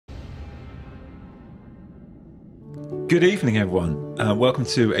Good evening, everyone. Welcome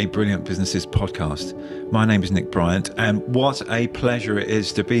to a Brilliant Businesses podcast. My name is Nick Bryant, and what a pleasure it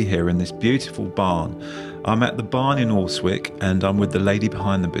is to be here in this beautiful barn. I'm at the barn in Alswick, and I'm with the lady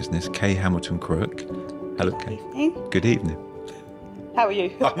behind the business, Kay Hamilton Crook. Hello, Kay. Good evening. Good evening. How are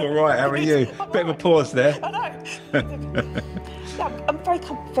you? I'm all right. How are you? Bit of a pause there. I know. Yeah, I'm very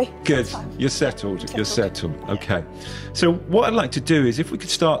comfy. Good. You're settled. You're settled. Okay. So what I'd like to do is if we could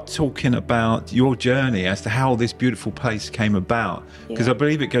start talking about your journey as to how this beautiful place came about, because I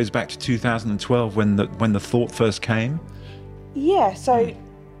believe it goes back to 2012 when the thought first came. Yeah. So,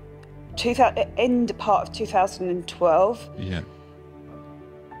 end part of 2012. Yeah.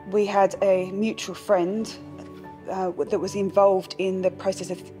 We had a mutual friend that was involved in the process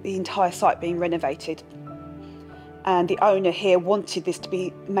of the entire site being renovated. And the owner here wanted this to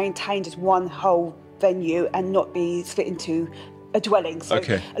be maintained as one whole venue and not be split into a dwelling. So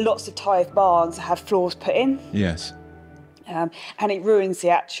lots of Thai barns have floors put in. Yes. And it ruins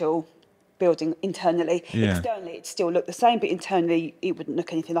the actual building internally. Yeah. Externally, it still looked the same, but internally, it wouldn't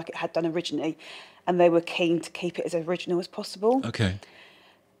look anything like it had done originally. And they were keen to keep it as original as possible. Okay.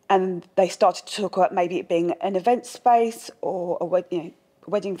 And they started to talk about maybe it being an event space or a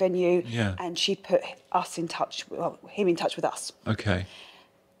wedding venue. Yeah. And she put him in touch with us. Okay.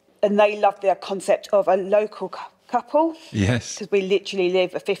 And they loved the concept of a local couple. Yes. Because we literally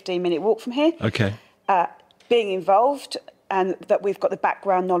live a 15-minute walk from here. Okay. Being involved, and that we've got the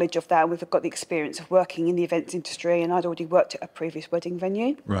background knowledge of that, and we've got the experience of working in the events industry, and I'd already worked at a previous wedding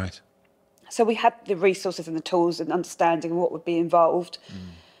venue. Right. So we had the resources and the tools and understanding of what would be involved.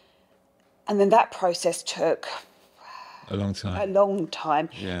 And then that process took a long time.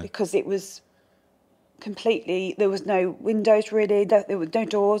 Yeah. Because it was completely, there was no windows really, there were no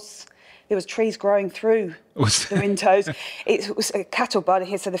doors, there was trees growing through the windows. It was a cattle barn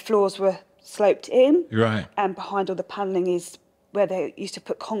here, so the floors were sloped in. Right. And behind all the panelling is where they used to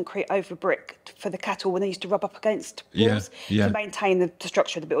put concrete over brick for the cattle when they used to rub up against walls to maintain the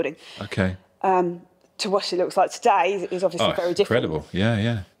structure of the building. Okay. To what it looks like today is obviously very different. Incredible.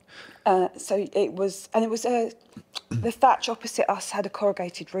 Yeah. So it was the thatch opposite us had a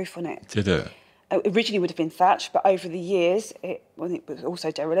corrugated roof on it. Did it? Originally would have been thatched, but over the years, when it was also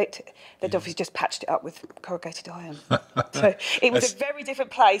derelict, they'd obviously just patched it up with corrugated iron. So it was a very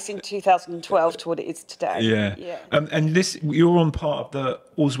different place in 2012 to what it is today. Yeah. And you're on part of the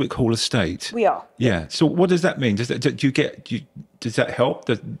Alswick Hall estate. We are. Yeah. So what does that mean? Does that help?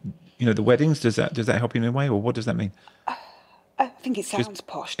 The weddings? Does that help you in a way, or what does that mean? I think it sounds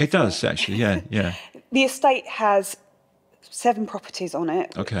posh. It does, actually, yeah. The estate has 7 properties on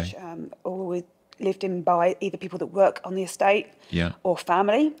it, okay. Which all were lived in by either people that work on the estate or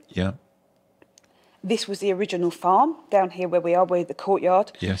family. Yeah. This was the original farm down here where we are, with the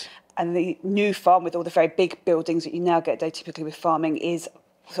courtyard. Yes. And the new farm with all the very big buildings that you now get typically with farming is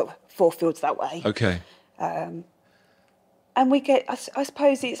sort of 4 fields that way. Okay. And we get, I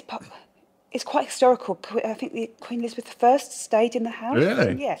suppose it's quite historical. I think the Queen Elizabeth I stayed in the house.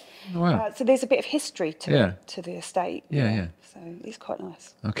 Really? Yeah. Wow. So there's a bit of history to the estate. Yeah. So it's quite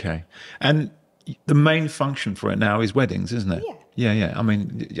nice. Okay. And the main function for it now is weddings, isn't it? Yeah. Yeah. I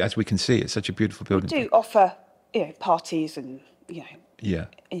mean, as we can see, it's such a beautiful building. We do offer, parties and, Yeah.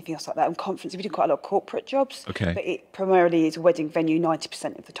 anything else like that, and conferences. We do quite a lot of corporate jobs. Okay. But it primarily is a wedding venue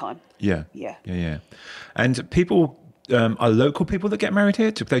 90% of the time. Yeah. Yeah. And people... are local people that get married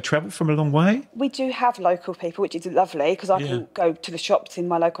here? Do they travel from a long way? We do have local people, which is lovely, because I can go to the shops in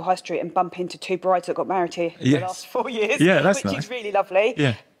my local high street and bump into 2 brides that got married here in the last 4 years. Yeah, that's which nice. is really lovely.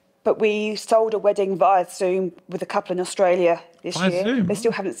 Yeah. But we sold a wedding via Zoom with a couple in Australia this year. Zoom? They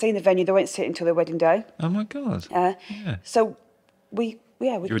still haven't seen the venue. They won't see it until their wedding day. Oh my God. So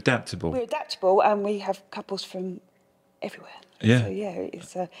you're adaptable. We're adaptable, and we have couples from everywhere. Yeah. So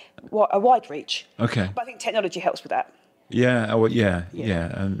it's a wide reach. Okay. But I think technology helps with that. Yeah. Oh, yeah.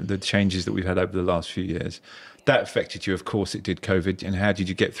 And the changes that we've had over the last few years, that affected you. Of course, it did. COVID. And how did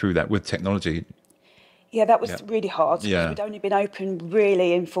you get through that with technology? Yeah, that was really hard. Yeah. We'd only been open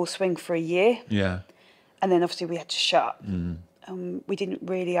really in full swing for a year. Yeah. And then obviously we had to shut. We didn't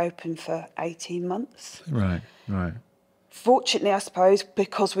really open for 18 months. Right. Fortunately, I suppose,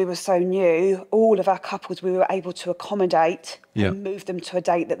 because we were so new, all of our couples we were able to accommodate and move them to a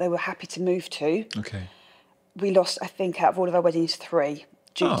date that they were happy to move to. Okay. We lost, I think, out of all of our weddings, 3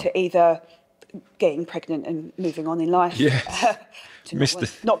 due to either getting pregnant and moving on in life. Yes. to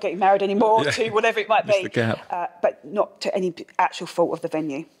not getting married anymore, to whatever it might be. The gap. But not to any actual fault of the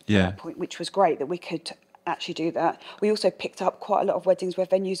venue at that point, which was great that we could actually do that. We also picked up quite a lot of weddings where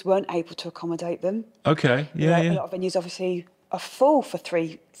venues weren't able to accommodate them. Okay, A lot of venues obviously are full for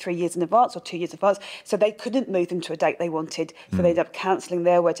three years in advance or 2 years in advance, so they couldn't move them to a date they wanted, so they ended up cancelling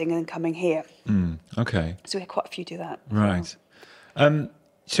their wedding and coming here. Okay. So we had quite a few do that. Right.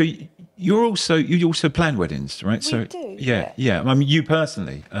 So you also plan weddings, right? We do. Yeah. I mean, you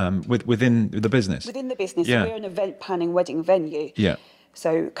personally, within the business. Within the business, Yeah. we're an event planning wedding venue. Yeah.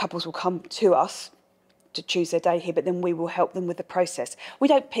 So couples will come to us to choose their day here, but then we will help them with the process. We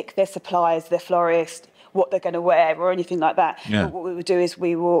don't pick their suppliers, their florist, what they're going to wear or anything like that. Yeah. But what we will do is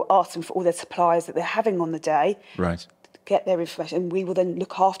we will ask them for all their suppliers that they're having on the day. Right. Get their information, and we will then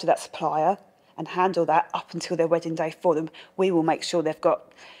look after that supplier and handle that up until their wedding day for them. We will make sure they've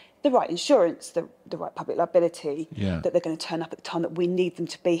got the right insurance, the right public liability, Yeah. that they're going to turn up at the time that we need them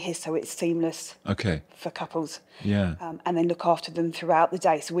to be here, so it's seamless Okay. for couples. Yeah. And then look after them throughout the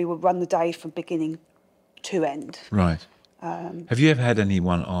day. So we will run the day from beginning to end. Right. Have you ever had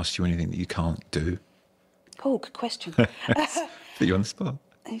anyone ask you anything that you can't do? Oh, good question. Put you on the spot.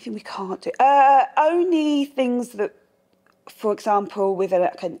 Anything we can't do? Only things that, for example, with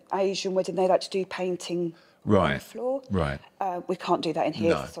an Asian wedding, they like to do painting on the Right. floor. Right. We can't do that in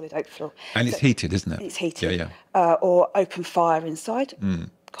here. No. It's a solid oak floor. And it's heated, isn't it? It's heated. Yeah. Or open fire inside.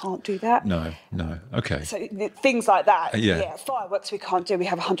 Can't do that. No. Okay. So things like that. Yeah. Fireworks we can't do. We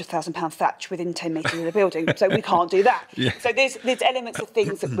have a £100,000 thatch within 10 metres of the building, so we can't do that. Yeah. So there's elements of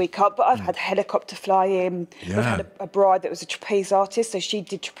things that we can't. But I've had a helicopter fly in. Yeah. We've had a bride that was a trapeze artist, so she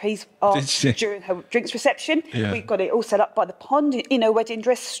did trapeze art she? during her drinks reception. Yeah. We got it all set up by the pond in her wedding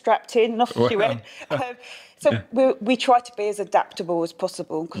dress, strapped in, and off she Wow. went. We try to be as adaptable as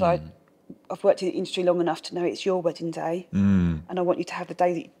possible, because I've worked in the industry long enough to know it's your wedding day, and I want you to have the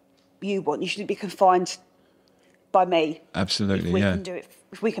day that you want. You shouldn't be confined by me. Absolutely. If we Yeah. can do it,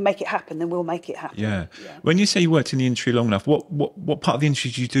 if we can make it happen, then we'll make it happen. Yeah. When you say you worked in the industry long enough, what part of the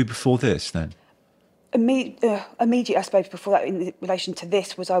industry did you do before this then? Immediate, I suppose, before that, in relation to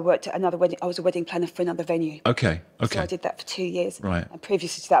this, was I worked at another wedding. I was a wedding planner for another venue. Okay. So I did that for 2 years. Right. And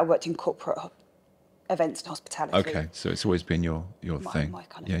previously to that, I worked in corporate events and hospitality. Okay. So it's always been your thing. My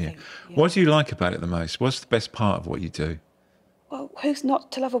kind of thing. Yeah. What do you like about it the most? What's the best part of what you do? Well, who's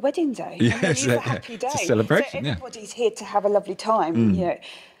not to love a wedding day? Yeah, I mean, it's a yeah. happy day. It's a celebration, So yeah. everybody's here to have a lovely time, you know.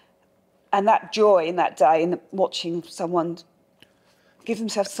 And that joy in that day, and watching someone give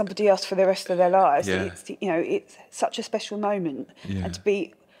themselves to somebody else for the rest of their lives, Yeah. it's such a special moment. Yeah.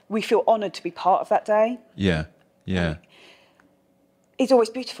 And we feel honoured to be part of that day. Yeah. It's always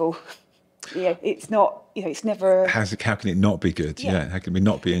beautiful. It's not, it's never... How can it not be good? Yeah. How can it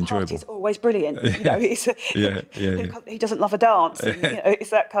not be enjoyable? It's always brilliant. Yeah. He doesn't love a dance. And, it's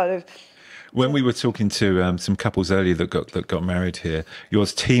that kind of... When we were talking to some couples earlier that got married here, your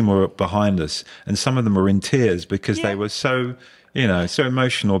team were behind us, and some of them were in tears because they were so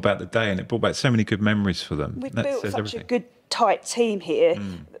emotional about the day, and it brought back so many good memories for them. We've That built says such everything. a good, tight team here.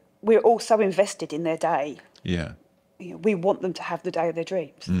 We're all so invested in their day. Yeah. We want them to have the day of their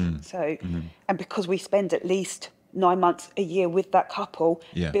dreams. And because we spend at least 9 months a year with that couple,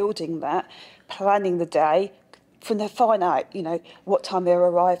 building that, planning the day, from the fine out, what time they're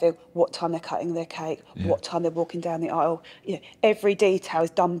arriving, what time they're cutting their cake, what time they're walking down the aisle. Every detail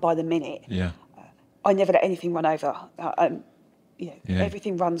is done by the minute. Yeah. I never let anything run over.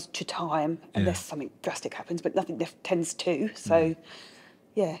 Everything runs to time, unless something drastic happens, but nothing tends to. So,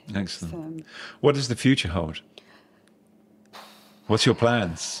 Excellent. What does the future hold? What's your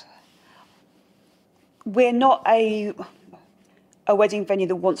plans? We're not a wedding venue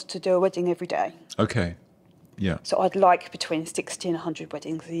that wants to do a wedding every day. Okay. Yeah. So I'd like between 60 and 100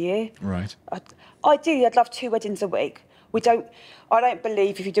 weddings a year. Right. Ideally, I'd love 2 weddings a week. I don't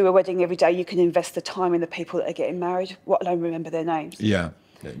believe if you do a wedding every day, you can invest the time in the people that are getting married, let alone remember their names. Yeah.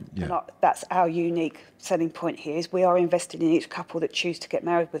 And that's our unique selling point here, is we are invested in each couple that choose to get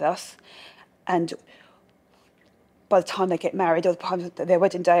married with us. And by the time they get married, or the time that their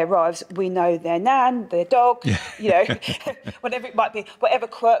wedding day arrives, we know their nan, their dog, whatever it might be, whatever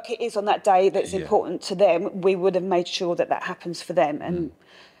quirk it is on that day that's important to them, we would have made sure that happens for them. And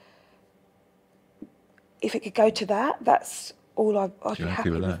if it could go to that, that's all I'd be happy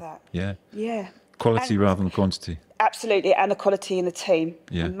with that. Yeah. Yeah. Quality rather than quantity. Absolutely, and the quality in the team,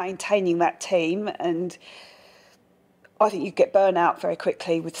 and maintaining that team. And I think you get burnout very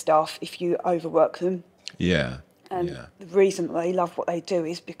quickly with staff if you overwork them. Yeah. And the reason that they love what they do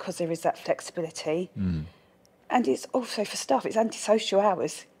is because there is that flexibility. And it's also for staff, it's antisocial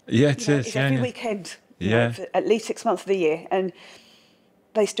hours. Yeah, it is. It's every weekend, for at least 6 months of the year. And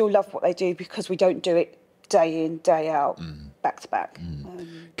they still love what they do because we don't do it day in, day out, back to back.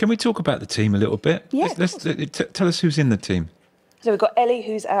 Can we talk about the team a little bit? Yeah. Tell us who's in the team. So we've got Ellie,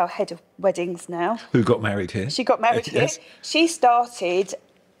 who's our head of weddings now. Who got married here? She got married Yes. here. She started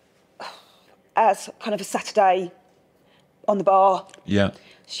as kind of a Saturday on the bar. Yeah.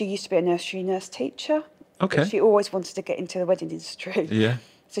 She used to be a nursery nurse teacher. Okay. But she always wanted to get into the wedding industry. Yeah.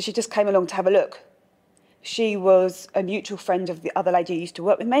 So she just came along to have a look. She was a mutual friend of the other lady who used to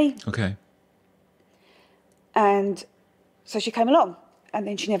work with me. Okay. And so she came along, and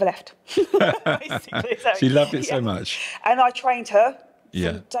then she never left. Basically. So, She loved it so much. And I trained her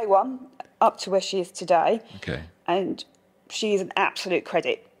Yeah. from day one up to where she is today. Okay. And she is an absolute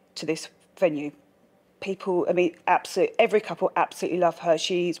credit to this venue. People, I mean, every couple absolutely love her.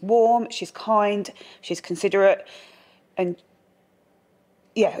 She's warm, she's kind, she's considerate, and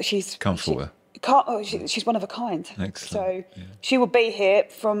yeah, she's Comfortable. She's one of a kind. Excellent. So Yeah. she will be here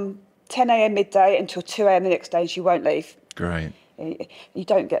from 10 a.m. midday until 2 a.m. the next day, and she won't leave. Great. You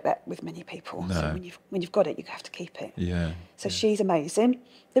don't get that with many people. No. So when you've got it, you have to keep it. Yeah. So she's amazing.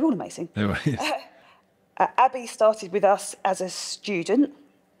 They're all amazing. Anyway. Abby started with us as a student.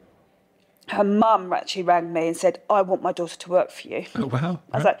 Her mum actually rang me and said, I want my daughter to work for you. Oh, wow.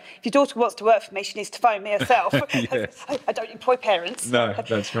 I was like, if your daughter wants to work for me, she needs to phone me herself. Yes. I don't employ parents. No,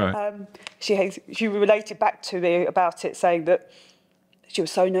 that's right. She related back to me about it, saying that she was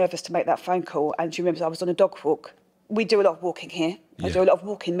so nervous to make that phone call, and she remembers I was on a dog walk. We do a lot of walking here. I do a lot of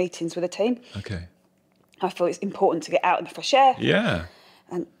walking meetings with the team. Okay. I feel it's important to get out in the fresh air. Yeah.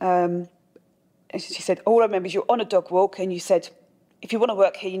 And she said, all I remember is you're on a dog walk, and you said, if you want to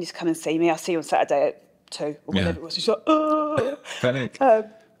work here, you need to come and see me. I'll see you on Saturday at 2 or whatever it was. She's like, oh. Panic.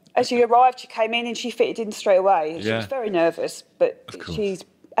 As she arrived, she came in and she fitted in straight away. She was very nervous, but she's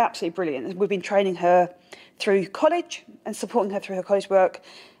absolutely brilliant. We've been training her through college and supporting her through her college work.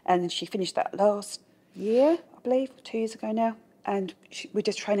 And she finished that last year, I believe, 2 years ago now. And we're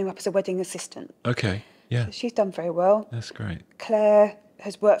just training her up as a wedding assistant. Okay. Yeah. So she's done very well. That's great. Claire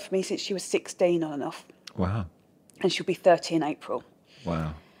has worked for me since she was 16 on and off. Wow. And she'll be 30 in April.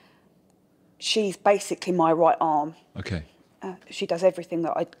 Wow. She's basically my right arm. Okay. She does everything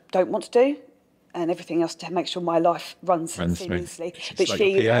that I don't want to do and everything else to make sure my life runs seamlessly. But like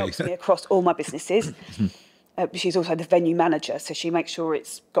she a PA. helps me across all my businesses. But she's also the venue manager, so she makes sure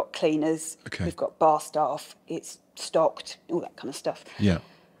it's got cleaners, we've got bar staff, it's stocked, all that kind of stuff. Yeah.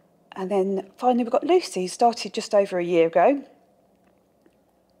 And then finally we've got Lucy, who started just over a year ago.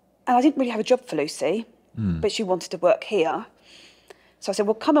 And I didn't really have a job for Lucy, but she wanted to work here. So I said,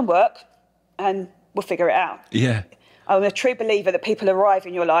 well, come and work and we'll figure it out. Yeah. I'm a true believer that people arrive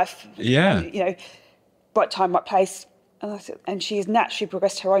in your life. Yeah. And, right time, right place. And she has naturally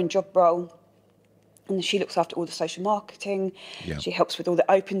progressed her own job role. And she looks after all the social marketing. Yeah. She helps with all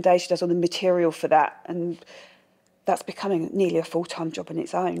the open days. She does all the material for that. And that's becoming nearly a full-time job in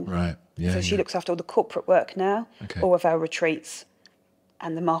its own. Right. Yeah. So she looks after all the corporate work now, all of our retreats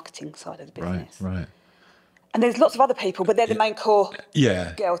and the marketing side of the business. Right. And there's lots of other people, but they're the main core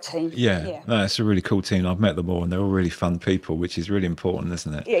girl team. Yeah. No, it's a really cool team. I've met them all, and they're all really fun people, which is really important,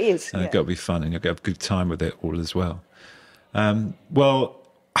 isn't it? Yeah, it is. And it's got to be fun, and you've got to have a good time with it all as well. Well,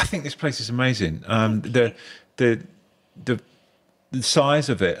 I think this place is amazing. The size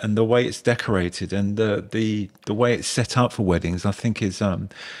of it and the way it's decorated and the way it's set up for weddings, I think is.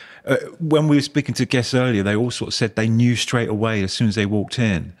 When we were speaking to guests earlier, they all sort of said they knew straight away as soon as they walked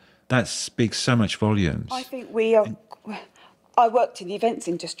in. That speaks so much volumes. I think I worked in the events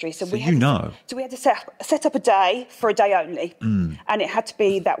industry, so we had to set up a day for a day only, and it had to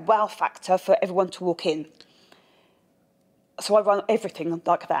be that wow factor for everyone to walk in. So I run everything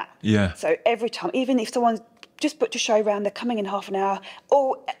like that. Yeah. So every time, even if someone's just booked a show round, they're coming in half an hour,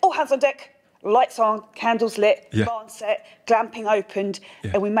 all hands on deck, lights on, candles lit, barn set, glamping opened,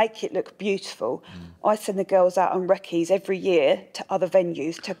 and we make it look beautiful. I send the girls out on recce's every year to other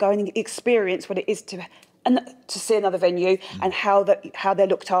venues to go and experience what it is to see another venue and how they're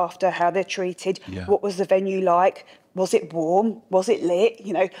looked after, how they're treated, what was the venue like, was it warm, was it lit,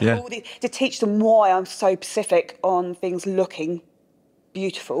 to teach them why I'm so specific on things looking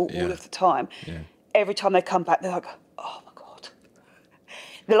beautiful all of the time. Every time they come back, they're like, oh my God.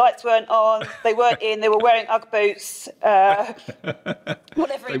 The lights weren't on, they weren't in, they were wearing Ugg boots,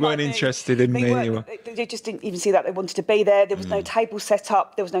 whatever. They weren't interested in me. They just didn't even see that they wanted to be there. There was no table set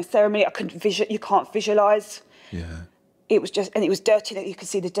up, there was no ceremony. You can't visualise. Yeah. It was just, and it was dirty, that you could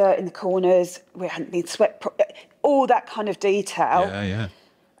see the dirt in the corners, we hadn't been swept, all that kind of detail.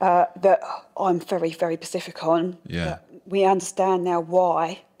 That I'm very, very specific on. Yeah. We understand now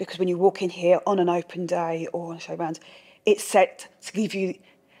why, because when you walk in here on an open day or on a show round, it's set to give you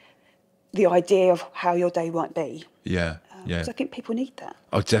the idea of how your day might be. Because I think people need that.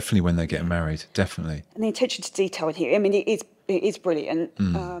 Oh, definitely when they're getting married, definitely. And the attention to detail in here, I mean, it's it is brilliant.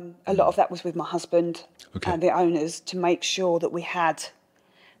 A lot of that was with my husband and the owners to make sure that we had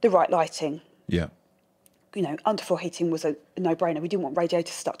the right lighting. Yeah. You know, underfloor heating was a no-brainer. We didn't want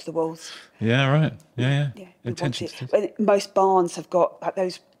radiators stuck to the walls. Yeah, right. Yeah. Intentions. Most barns have got like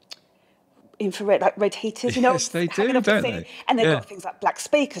those infrared, like red heaters, you know. Yes, they do, don't they? And they've got things like black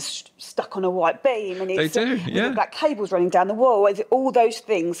speakers stuck on a white beam. And they do, yeah. Black cables running down the wall. All those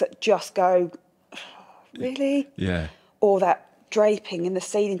things that just go, really? Yeah. Or that draping in the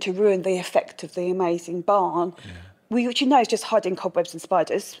ceiling to ruin the effect of the amazing barn, which you know is just hiding cobwebs and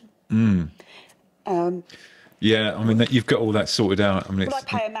spiders. Yeah, I mean, you've got all that sorted out. I mean, I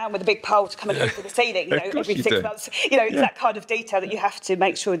pay a man with a big pole to come and look for the ceiling, you know, every 6 months. You know, it's that kind of detail that you have to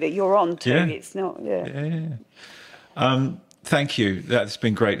make sure that you're on to. Yeah. It's not, Thank you. That's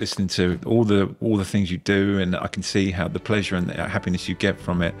been great listening to all the things you do, and I can see how the pleasure and the happiness you get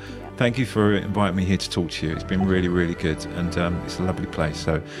from it. Yeah. Thank you for inviting me here to talk to you. It's been really, really good, and it's a lovely place.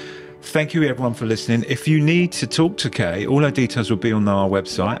 So thank you everyone for listening. If you need to talk to Kay, all our details will be on our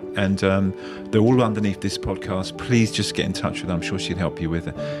website, and they're all underneath this podcast. Please just get in touch with her. I'm sure she'd help you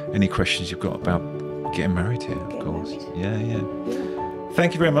with any questions you've got about getting married here, of course. Yeah.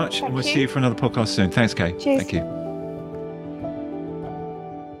 Thank you very much, and we'll see you for another podcast soon. Thanks, Kay. Cheers. Thank you.